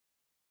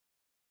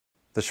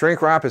The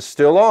shrink wrap is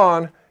still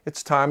on.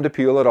 It's time to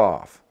peel it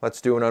off. Let's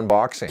do an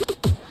unboxing.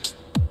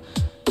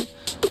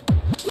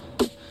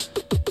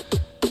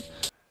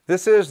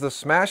 This is the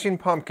Smashing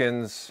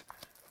Pumpkins'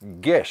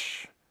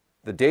 Gish,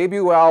 the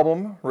debut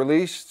album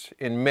released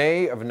in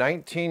May of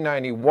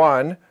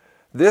 1991.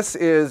 This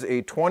is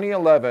a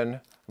 2011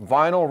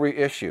 vinyl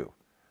reissue.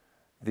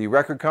 The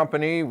record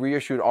company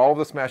reissued all of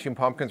the Smashing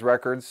Pumpkins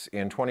records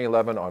in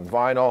 2011 on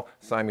vinyl,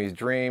 Siamese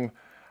Dream,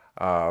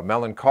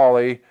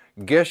 Melancholy,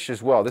 Gish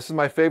as well. This is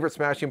my favorite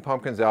Smashing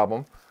Pumpkins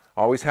album,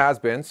 always has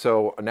been,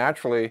 so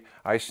naturally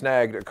I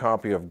snagged a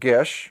copy of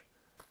Gish,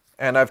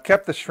 and I've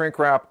kept the shrink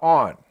wrap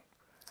on.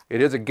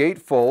 It is a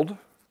gatefold.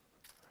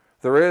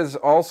 There is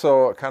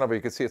also kind of,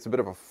 you can see it's a bit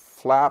of a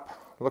flap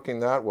looking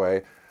that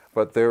way,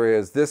 but there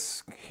is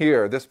this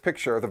here, this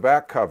picture, the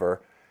back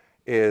cover,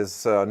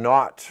 is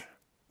not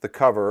the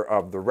cover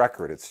of the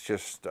record. It's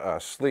just a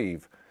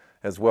sleeve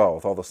as well,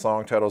 with all the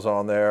song titles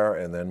on there,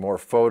 and then more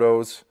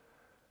photos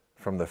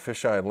from the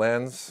fisheye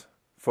lens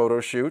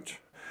photo shoot.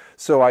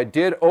 So I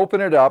did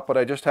open it up, but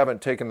I just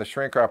haven't taken the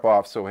shrink wrap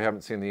off, so we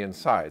haven't seen the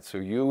inside. So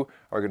you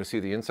are going to see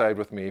the inside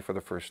with me for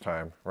the first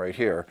time right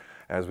here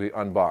as we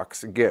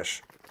unbox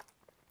Gish.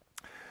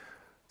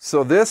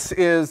 So this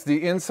is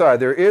the inside.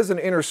 There is an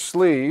inner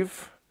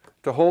sleeve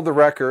to hold the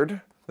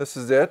record. This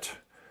is it.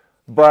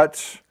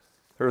 But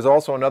there's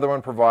also another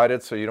one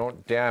provided so you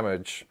don't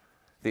damage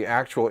the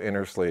actual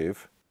inner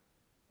sleeve.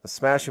 The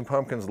Smashing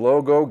Pumpkins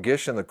logo,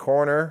 Gish in the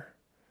corner,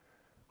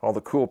 all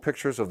the cool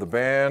pictures of the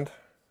band.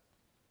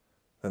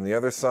 Then the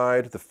other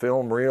side, the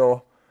film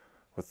reel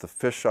with the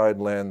fisheye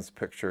lens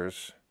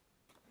pictures.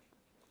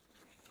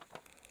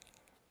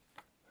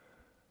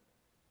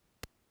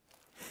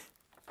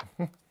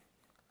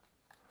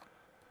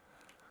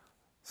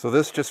 So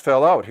this just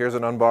fell out. Here's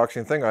an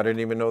unboxing thing. I didn't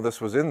even know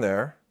this was in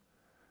there.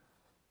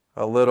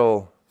 A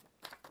little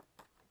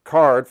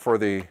card for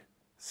the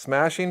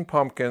Smashing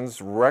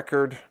Pumpkins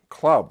Record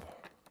Club.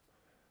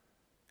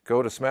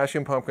 Go to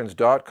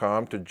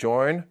smashingpumpkins.com to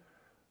join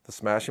the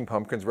Smashing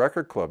Pumpkins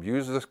Record Club.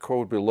 Use this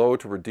code below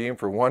to redeem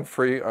for one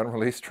free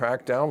unreleased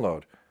track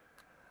download.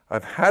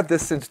 I've had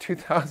this since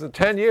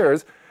 2010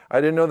 years. I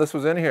didn't know this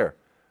was in here.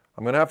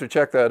 I'm going to have to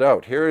check that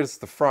out. Here is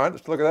the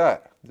front. Look at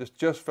that. This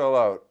just fell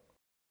out.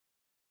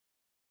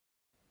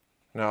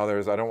 Now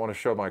I don't want to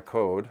show my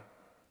code.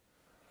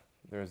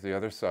 There's the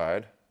other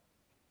side.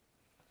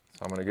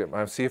 So I'm going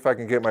to see if I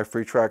can get my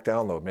free track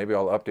download. Maybe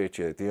I'll update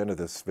you at the end of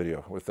this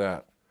video with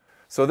that.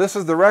 So this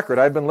is the record.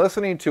 I've been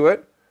listening to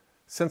it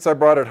since I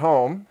brought it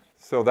home.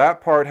 So that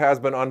part has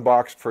been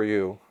unboxed for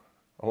you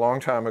a long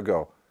time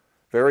ago.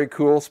 Very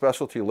cool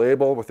specialty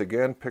label with,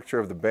 again, picture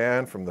of the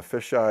band from the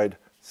Fisheye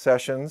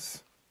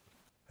sessions.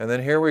 And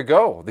then here we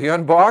go, the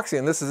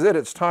unboxing. This is it.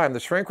 It's time. The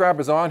shrink wrap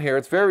is on here.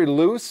 It's very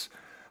loose,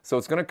 so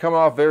it's going to come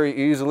off very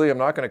easily. I'm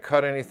not going to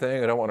cut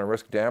anything. I don't want to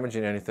risk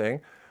damaging anything.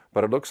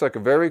 But it looks like a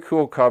very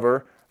cool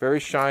cover, very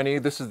shiny.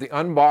 This is the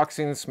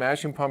unboxing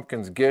Smashing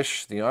Pumpkins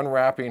Gish, the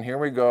unwrapping. Here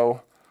we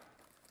go.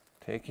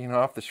 Taking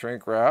off the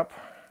shrink wrap,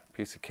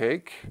 piece of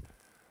cake.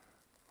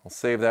 We'll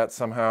save that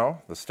somehow,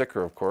 the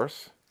sticker of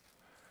course.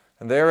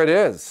 And there it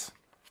is,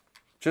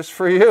 just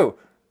for you.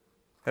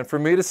 And for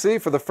me to see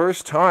for the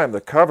first time,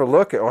 the cover,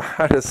 look at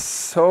that is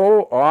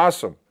so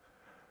awesome.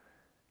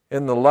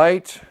 In the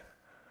light,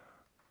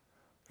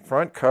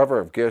 front cover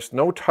of Gish,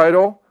 no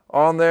title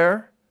on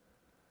there.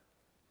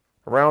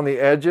 Around the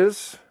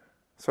edges,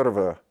 sort of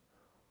a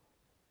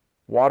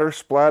water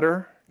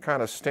splatter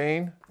kind of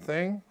stain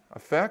thing,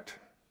 effect.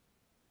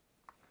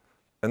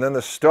 And then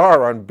the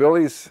star on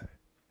Billy's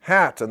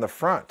hat in the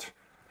front.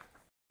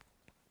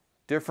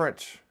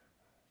 Different,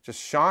 just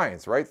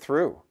shines right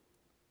through.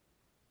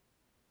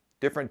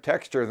 Different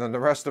texture than the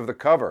rest of the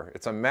cover.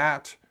 It's a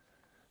matte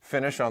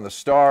finish on the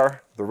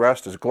star. The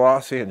rest is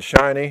glossy and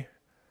shiny.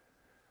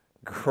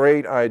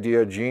 Great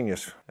idea,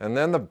 genius. And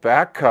then the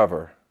back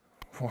cover.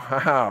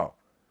 Wow.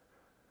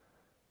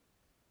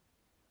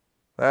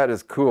 That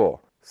is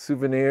cool.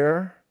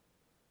 Souvenir.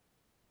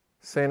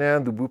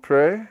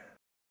 Saint-Anne-du-Beaupré.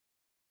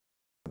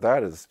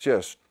 That is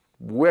just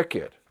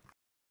wicked.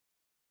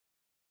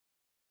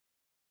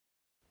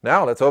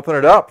 Now let's open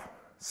it up.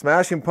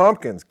 Smashing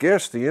Pumpkins,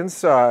 Gish, the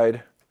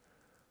inside.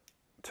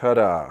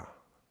 Ta-da.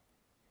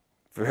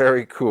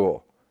 Very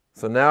cool.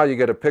 So now you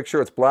get a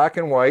picture. It's black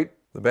and white.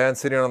 The band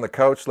sitting on the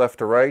couch left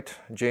to right.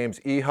 James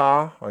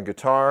Iha on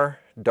guitar.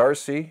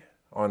 Darcy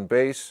on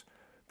bass.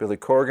 Billy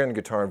Corgan,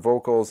 guitar and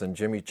vocals. And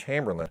Jimmy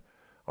Chamberlain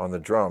on the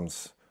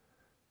drums.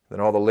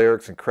 Then all the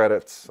lyrics and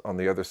credits on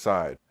the other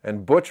side.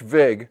 And Butch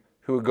Vig,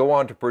 who would go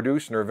on to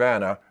produce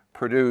Nirvana,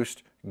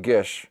 produced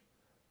Gish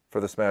for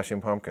the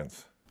Smashing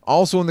Pumpkins.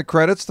 Also in the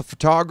credits, the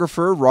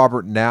photographer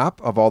Robert Knapp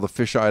of all the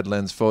fisheye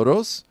lens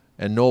photos,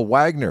 and Noel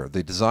Wagner,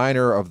 the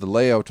designer of the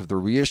layout of the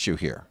reissue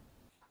here.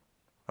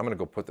 I'm going to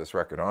go put this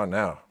record on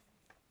now.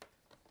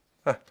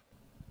 Huh.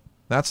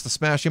 That's the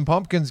Smashing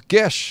Pumpkins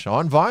Gish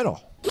on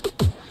vinyl.